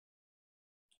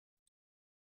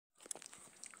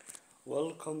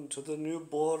Welcome to the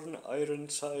newborn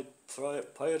Ironside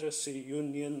Piracy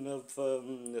Union of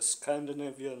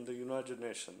Scandinavia and the United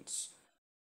Nations,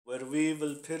 where we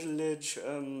will pillage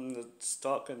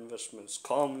stock investments,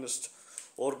 communist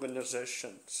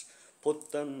organizations,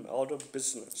 put them out of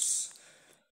business.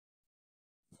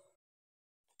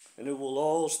 And it will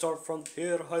all start from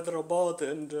here, Hyderabad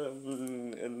and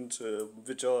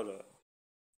Vijayawada,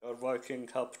 our Viking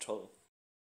capital.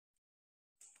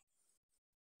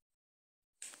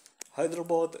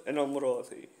 Hyderabad and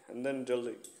Amaravati, and then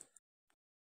Delhi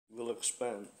will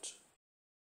expand.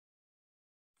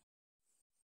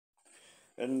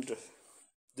 And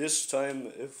this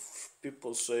time, if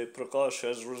people say Prakash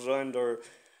has resigned or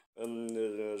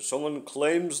someone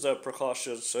claims that Prakash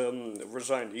has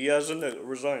resigned, he hasn't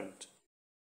resigned.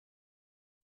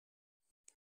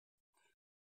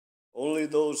 Only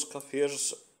those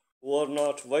Kafirs who are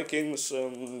not Vikings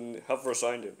have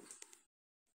resigned him.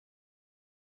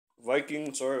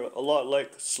 Vikings are a lot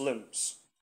like Slims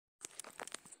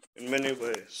in many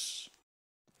ways,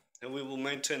 and we will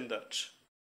maintain that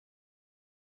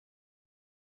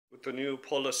with the new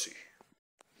policy.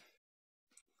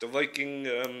 The Viking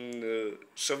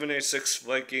 786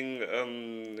 Viking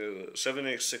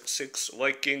 7866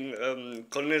 Viking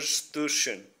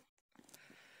Constitution.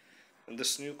 And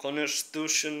this new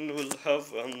constitution will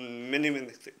have many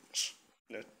things.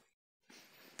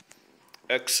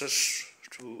 Access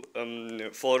to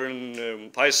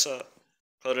foreign paisa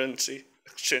currency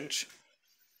exchange,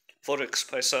 forex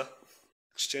paisa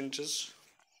exchanges,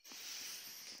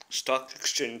 stock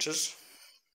exchanges.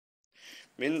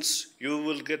 Means you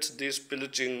will get these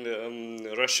pillaging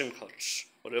ration cards.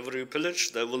 Whatever you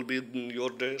pillage, that will be in your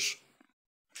days,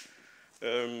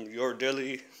 your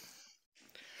daily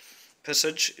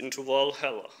passage into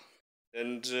Valhalla.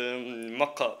 And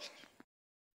Makkah,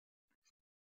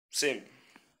 same.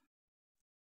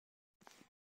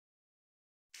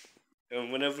 And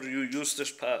whenever you use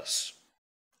this pass,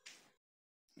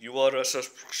 you are a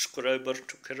subscriber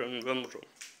to Kiran Gumru.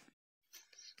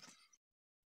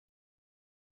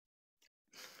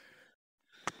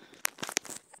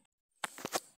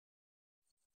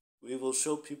 We will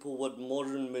show people what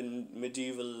modern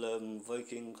medieval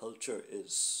Viking culture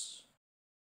is.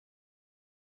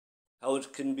 How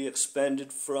it can be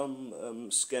expanded from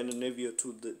Scandinavia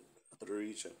to the other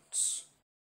regions.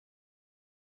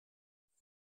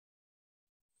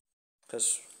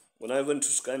 Because when I went to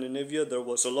Scandinavia, there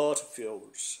was a lot of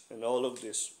fjords and all of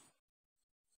this.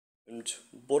 And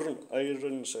Bjorn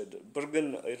Ironside,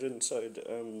 Bergen Ironside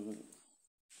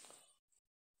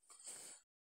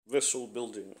vessel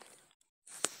building.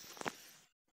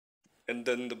 And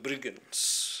then the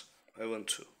brigands I went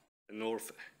to in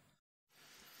Norway.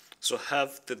 So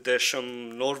have the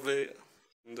Desham Norway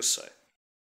on the side.